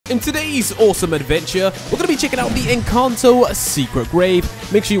In today's awesome adventure, we're going to be checking out the ENCANTO'S secret grave.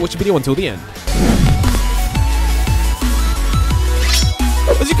 Make sure you watch the video until the end.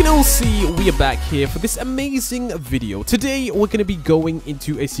 As you can all see, we are back here for this amazing video. Today, we're going to be going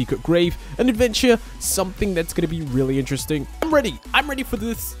into a secret grave, an adventure, something that's going to be really interesting. I'm ready for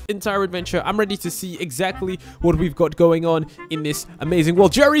this entire adventure. I'm ready to see exactly what we've got going on in this amazing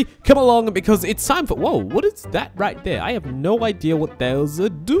world. Jerry, come along because it's time for... Whoa, what is that right there? I have no idea what those are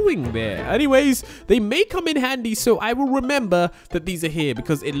doing there. Anyways, they may come in handy, so I will remember that these are here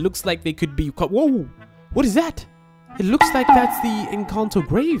because it looks like they could be... Whoa, what is that? It looks like that's the ENCANTO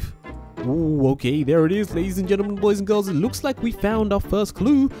grave. Ooh, okay, there it is, ladies and gentlemen, boys and girls. It looks like we found our first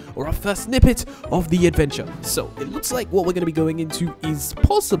clue or our first snippet of the adventure. So, it looks like what we're going to be going into is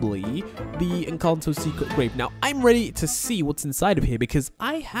possibly the ENCANTO secret grave. Now, I'm ready to see what's inside of here because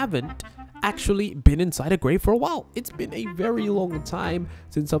I haven't actually been inside a grave for a while. It's been a very long time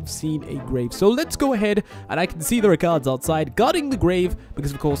since I've seen a grave. So let's go ahead, and I can see there are guards outside guarding the grave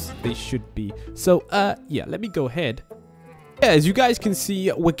because of course they should be. So yeah, let me go ahead. Yeah, as you guys can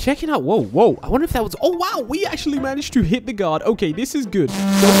see, we're checking out... Whoa. I wonder if that was... Oh, wow. We actually managed to hit the guard. Okay, this is good.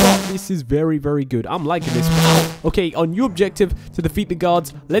 So far, this is very, very good. I'm liking this. Wow. Okay, our new objective to defeat the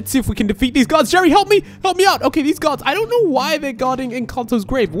guards. Let's see if we can defeat these guards. Jerry, help me. Help me out. Okay, these guards. I don't know why they're guarding ENCANTO'S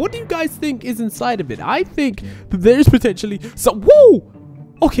grave. What do you guys think is inside of it? I think that there's potentially some... Whoa!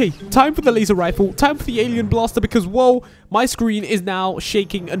 Okay, time for the laser rifle, time for the alien blaster because, whoa, my screen is now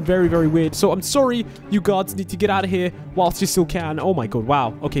shaking and very, very weird. So I'm sorry, you guards need to get out of here whilst you still can. Oh my god,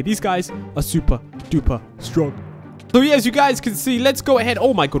 wow. Okay, these guys are super duper strong. So yeah, as you guys can see, let's go ahead.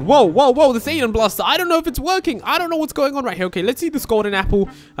 Oh my god, whoa, this alien blaster. I don't know if it's working. I don't know what's going on right here. Okay, let's eat this golden apple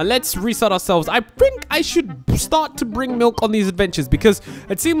and let's reset ourselves. I think I should start to bring milk on these adventures because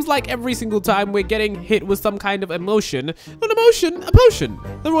it seems like every single time we're getting hit with some kind of emotion. Not emotion, a potion.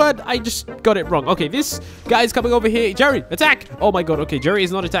 The word, I just got it wrong. Okay, this guy's coming over here. Jerry, attack. Oh my god, okay, Jerry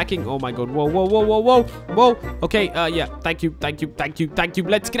is not attacking. Oh my god, whoa. Okay, yeah, thank you.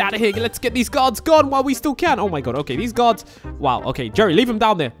 Let's get out of here. Let's get these guards gone while we still can. Oh my god, okay. These guards, wow, okay, Jerry, leave him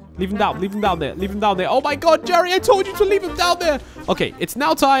down there. Leave him down there. Oh my god, Jerry, I told you to leave him down there. Okay, it's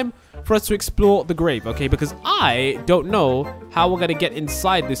now time for us to explore the grave, okay, because I don't know how we're gonna get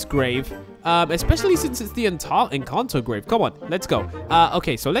inside this grave, especially since it's the ENCANTO grave. Come on, let's go.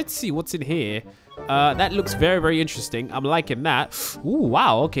 Okay, so let's see what's in here. That looks very, very interesting. I'm liking that. Ooh,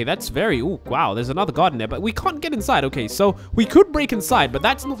 wow. Okay, that's very... Ooh, wow. There's another guard in there, but we can't get inside. Okay, so we could break inside, but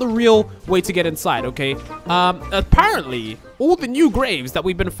that's not the real way to get inside, okay? Apparently, all the new graves that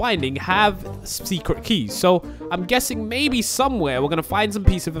we've been finding have secret keys. So I'm guessing maybe somewhere we're going to find some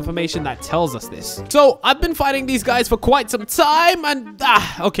piece of information that tells us this. So I've been fighting these guys for quite some time, and...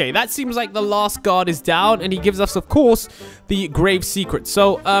 okay, that seems like the last guard is down, and he gives us, of course, the grave secret.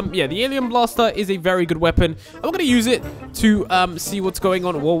 So, yeah, the alien blaster is a very good weapon. I'm going to use it to see what's going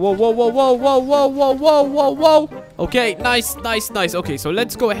on. Whoa. Okay, nice. Okay, so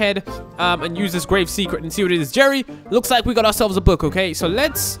let's go ahead and use this grave secret and see what it is. Jerry, looks like we got ourselves a book, okay? So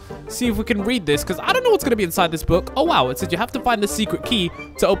let's see if we can read this because I don't know what's going to be inside this book. Oh, wow. It says you have to find the secret key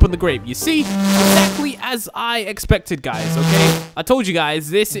to open the grave. You see? Exactly as I expected, guys, okay? I told you guys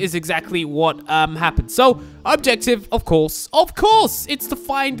this is exactly what happened. So, objective, of course, it's to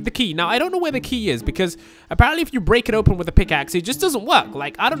find the key. Now, I don't know where the key is because apparently if you break it open with a pickaxe, it just doesn't work.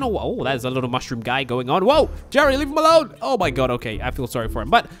 Like, I don't know. Oh, there's a little mushroom guy going on. Whoa, Jerry, leave him alone. Oh my god, okay, I feel sorry for him.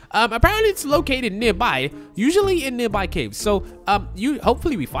 But apparently it's located nearby, usually in nearby caves. So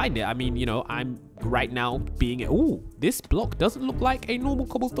hopefully we find it. I mean, you know, I'm right now being... Ooh, this block doesn't look like a normal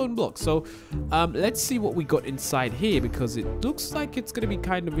cobblestone block. So let's see what we got inside here because it looks like it's going to be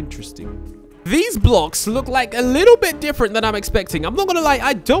kind of interesting. These blocks look like a little bit different than I'm expecting. I'm not gonna lie,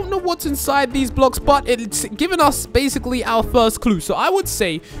 I don't know what's inside these blocks, but it's given us basically our first clue. So I would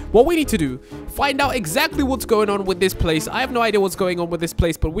say what we need to do, find out exactly what's going on with this place. I have no idea what's going on with this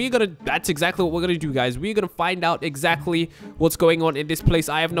place, but that's exactly what we're gonna do, guys. We're gonna find out exactly what's going on in this place.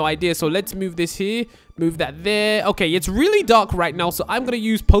 I have no idea. So let's move this here. Move that there. Okay, it's really dark right now, so I'm going to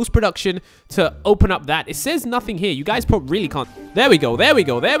use post-production to open up that. It says nothing here. You guys probably really can't. There we go.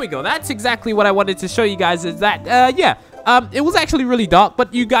 That's exactly what I wanted to show you guys is that, yeah. It was actually really dark,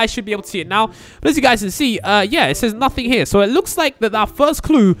 but you guys should be able to see it now. But as you guys can see, yeah, it says nothing here. So it looks like that our first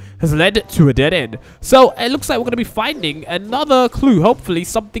clue has led to a dead end. So it looks like we're going to be finding another clue. Hopefully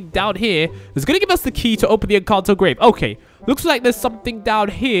something down here is going to give us the key to open the ENCANTO grave. Okay, looks like there's something down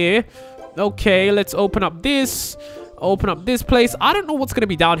here. Okay, let's open up this place. I don't know what's going to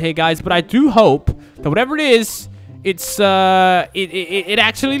be down here, guys, but I do hope that whatever it is it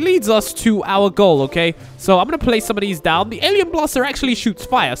actually leads us to our goal, okay? So I'm gonna place some of these down. The alien blaster actually shoots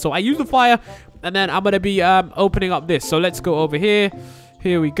fire, so I use the fire, and then I'm gonna be opening up this. So let's go over here.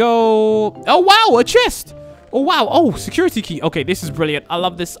 Here we go. Oh wow, a chest. Oh, wow. Oh, security key. Okay, this is brilliant. I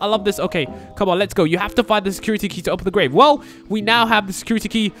love this. I love this. Okay, come on, let's go. You have to find the security key to open the grave. Well, we now have the security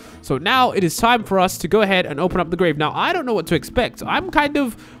key. So now it is time for us to go ahead and open up the grave. Now, I don't know what to expect. I'm kind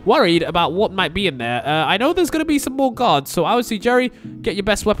of worried about what might be in there. I know there's going to be some more guards. So I would say, Jerry, get your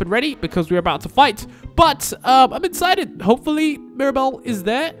best weapon ready because we're about to fight. But I'm excited. Hopefully, Mirabelle is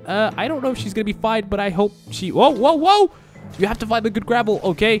there. I don't know if she's going to be fine, but I hope she... Whoa, whoa, whoa. You have to find the good gravel.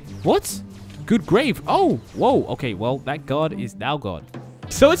 Okay. What? Good grave. Oh, whoa. Okay, well, that god is now gone.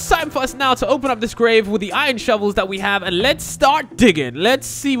 So it's time for us now to open up this grave with the iron shovels that we have, and let's start digging. Let's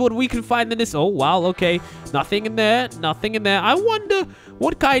see what we can find in this. Oh, wow, okay. Nothing in there. Nothing in there. I wonder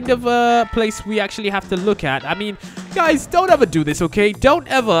what kind of place we actually have to look at. I mean, guys, don't ever do this, okay? Don't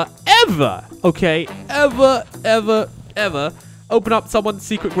ever, okay? Ever open up someone's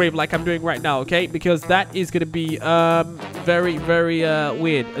secret grave like I'm doing right now, okay? Because that is going to be very, very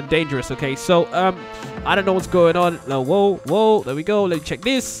weird and dangerous, okay? So, I don't know what's going on. No, whoa, there we go. Let me check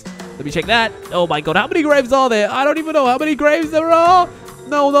this. Let me check that. Oh my god, how many graves are there? I don't even know how many graves there are.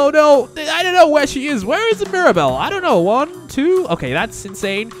 No. I don't know where she is. Where is the Mirabelle? I don't know. 1, 2. Okay, that's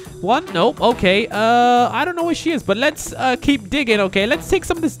insane. 1. Nope. Okay. I don't know where she is, but let's keep digging, okay? Let's take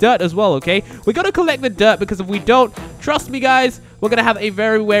some of this dirt as well, okay? We gotta collect the dirt because if we don't, trust me, guys, we're gonna have a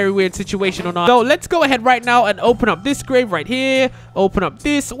very, very weird situation on our... So let's go ahead right now and open up this grave right here. Open up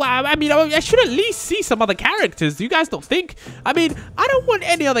this. Wow, I mean, I should at least see some other characters. Do you guys don't think? I mean, I don't want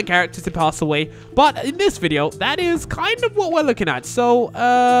any other characters to pass away, but in this video, that is kind of what we're looking at. So,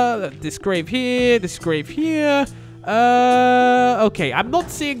 this grave here, this grave here. Okay, I'm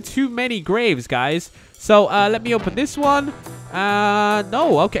not seeing too many graves, guys. So, let me open this one.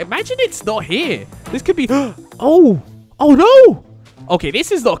 No, okay, imagine it's not here. This could be... Oh no! Okay,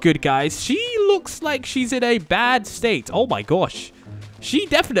 this is not good, guys. She looks like she's in a bad state. Oh my gosh. She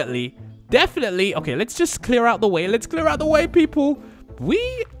definitely... Okay, let's just clear out the way. Let's clear out the way, people.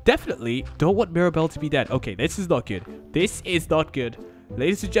 We definitely don't want Mirabelle to be dead. Okay, this is not good. This is not good.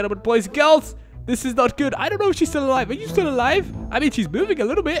 Ladies and gentlemen, boys and girls, this is not good. I don't know if she's still alive. Are you still alive? I mean, she's moving a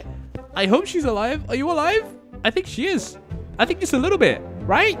little bit. I hope she's alive. Are you alive? I think she is. I think just a little bit,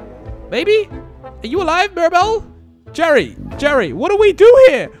 right? Maybe? Are you alive, Mirabelle? Jerry, what do we do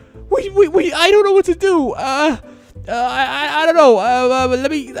here? I don't know what to do. I don't know.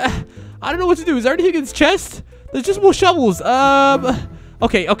 I don't know what to do. Is there anything in his chest? There's just more shovels.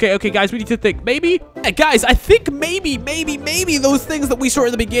 Okay, guys, we need to think. Maybe, guys, I think maybe those things that we saw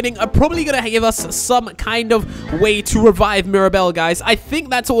at the beginning are probably going to give us some kind of way to revive Mirabelle, guys. I think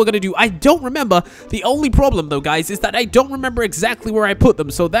that's what we're going to do. I don't remember. The only problem, though, guys, is that I don't remember exactly where I put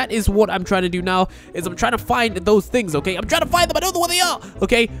them. So that is what I'm trying to do now, is I'm trying to find those things, okay? I'm trying to find them. I don't know where they are,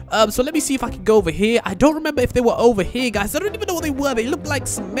 okay? So let me see if I can go over here. I don't remember if they were over here, guys. I don't even know what they were. They looked like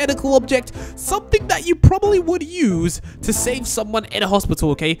some medical object, something that you probably would use to save someone in a hospital.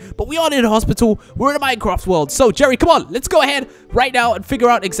 Okay, but we aren't in a hospital. We're in a Minecraft world. So, Jerry, come on. Let's go ahead right now and figure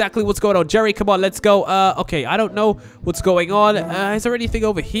out exactly what's going on. Jerry, come on. Let's go. Okay, I don't know what's going on. Is there anything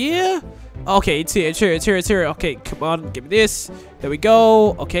over here? Okay, it's here. Okay, come on. Give me this. There we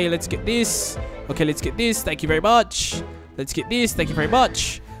go. Okay, let's get this. Okay, let's get this. Thank you very much. Let's get this. Thank you very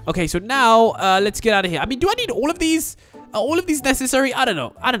much. Okay, so now, let's get out of here. I mean, do I need all of these? All of these necessary? I don't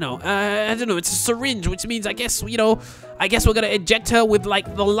know. It's a syringe, which means I guess, you know, we're gonna inject her with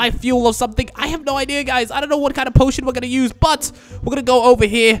like the life fuel or something. I have no idea, guys. I don't know what kind of potion we're gonna use, but we're gonna go over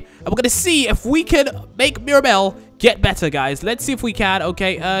here and we're gonna see if we can make Mirabelle get better, guys. Let's see if we can.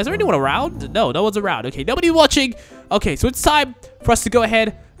 Okay, is there anyone around? No one's around. Okay, nobody's watching. Okay, so it's time for us to go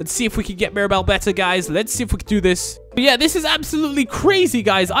ahead and see if we can get Mirabelle better, guys. Let's see if we can do this. But yeah, this is absolutely crazy,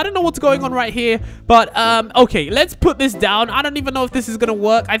 guys. I don't know what's going on right here, but okay, let's put this down. I don't even know if this is gonna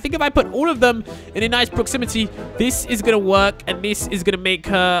work. I think if I put all of them in a nice proximity, this is gonna work, and this is gonna make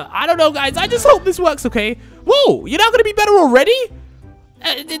her... I don't know, guys. I just hope this works, okay? Whoa, you're not gonna be better already?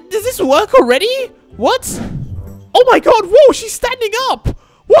 Does this work already? What? Oh my god, whoa, she's standing up.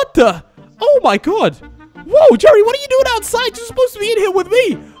 What the? Oh my god. Whoa, Jerry, what are you doing outside? You're supposed to be in here with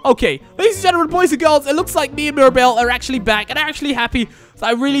me. Okay, ladies and gentlemen, boys and girls, it looks like me and Mirabelle are actually back and are actually happy. So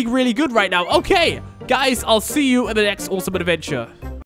I'm really, really good right now. Okay, guys, I'll see you in the next awesome adventure.